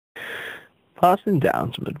passing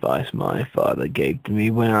down some advice my father gave to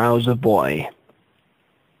me when I was a boy.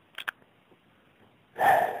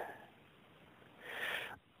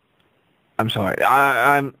 I'm sorry.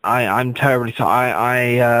 I'm terribly sorry.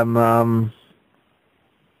 I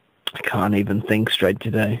can't even think straight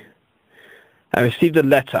today. I received a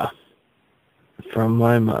letter from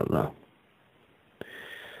my mother.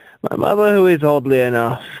 My mother, who is oddly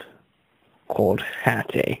enough called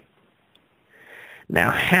Hattie.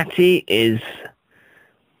 Now, Hattie is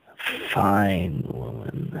a fine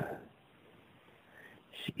woman.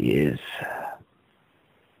 She is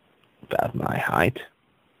about my height.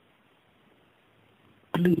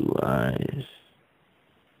 Blue eyes.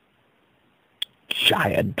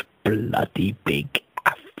 Giant, bloody, big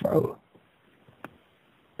afro.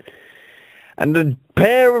 And a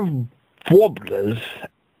pair of wobblers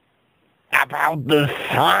about the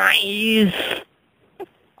size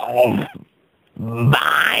of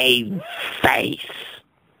my face.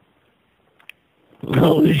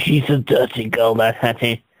 Oh, she's a dirty girl, that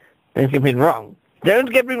Hattie. Don't get me wrong.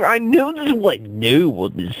 Don't get me wrong. I knew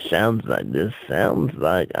what this sounds like. This sounds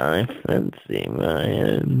like I fancy my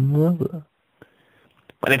own mother.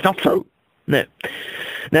 But it's not true. No.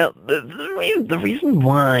 Now, the reason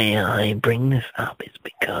why I bring this up is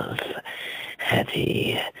because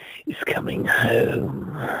Hattie is coming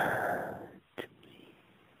home to me.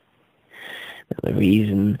 Now, the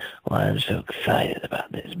reason why I'm so excited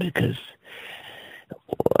about this is because,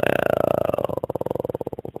 well,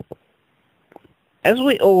 as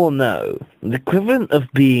we all know, the equivalent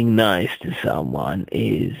of being nice to someone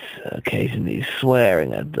is occasionally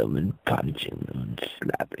swearing at them and punching them and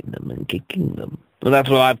slapping them and kicking them. Well, that's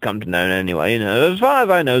what I've come to know anyway, you know. As far as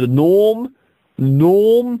I know, the norm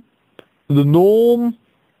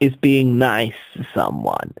is being nice to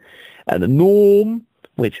someone. And the norm,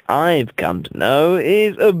 which I've come to know,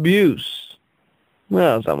 is abuse.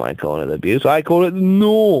 Well, some might call it abuse. I call it the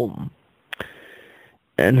norm.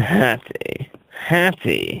 And Hattie,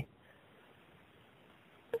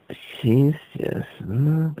 she's just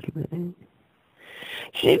lovely.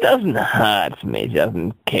 She doesn't hurt me, she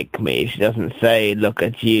doesn't kick me, she doesn't say, look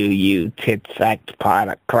at you, you tit-sacked pile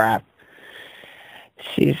of crap.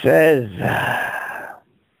 She says,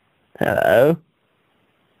 hello,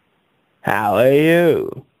 how are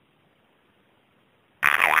you?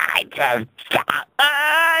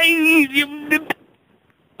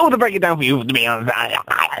 Oh, to break it down for you, to be honest,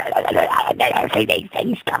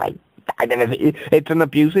 it's an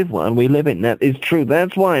abusive one we live in. That is true.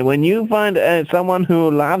 That's why when you find someone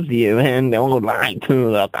who loves you and would like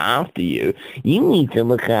to look after you, you need to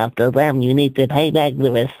look after them. You need to pay back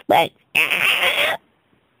the respect.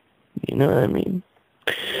 You know what I mean?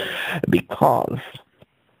 Because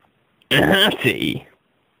Hattie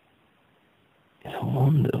is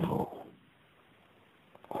wonderful.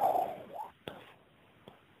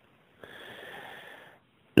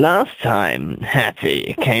 Last time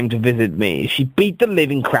Hattie came to visit me, she beat the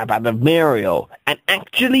living crap out of Muriel and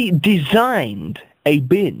actually designed a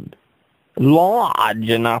bin large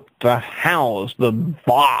enough to house the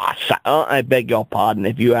vast... I beg your pardon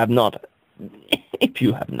if you have no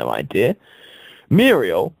idea.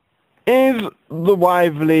 Muriel is the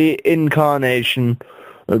lively incarnation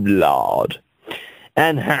of lard.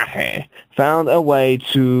 And Hattie found a way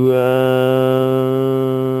to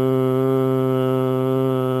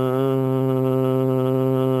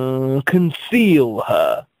conceal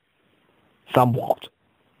her somewhat.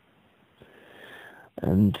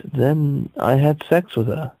 And then I had sex with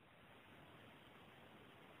her.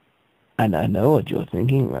 And I know what you're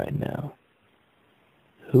thinking right now.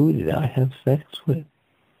 Who did I have sex with?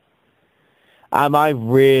 Am I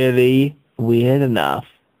really weird enough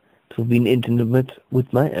to have been intimate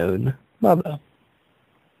with my own mother?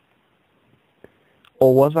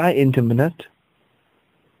 Or was I intimate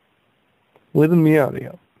with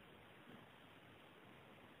Muriel?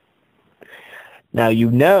 Now,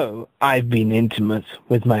 you know I've been intimate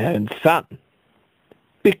with my own son,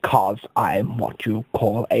 because I'm what you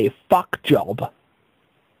call a fuck job. What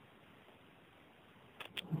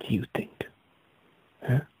do you think?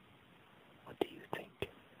 Huh? What do you think?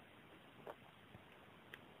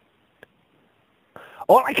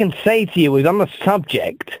 All I can say to you is on the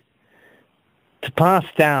subject, to pass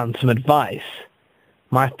down some advice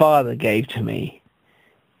my father gave to me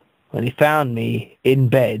when he found me in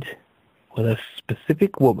bed with a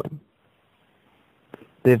specific woman.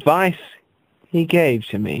 The advice he gave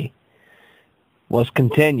to me was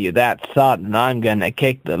continue that thought and I'm gonna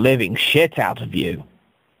kick the living shit out of you.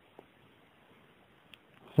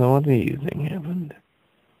 So what do you think happened?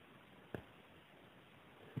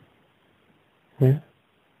 Yeah?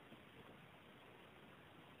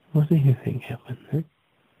 What do you think happened, huh?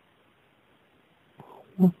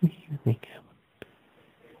 What do you think happened?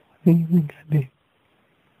 What do you think I did?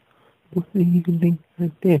 What do you think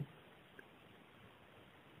I did?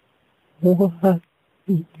 What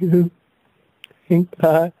do you think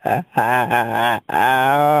I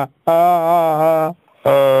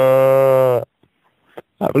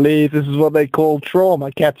believe this is what they call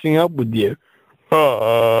trauma catching up with you.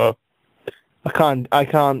 I can't,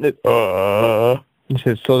 this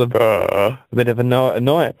is sort of a bit of annoying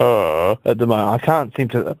at the moment. I can't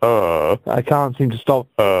seem to stop.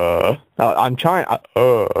 I'm trying,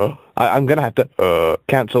 I'm gonna have to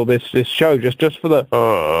cancel this show just for the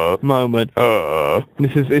moment.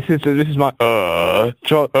 This is my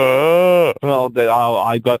well,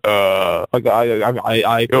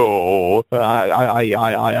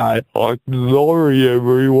 I'm sorry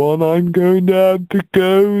everyone, I'm going to have to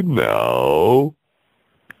go now.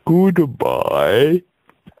 Goodbye.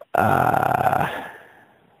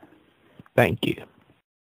 Thank you.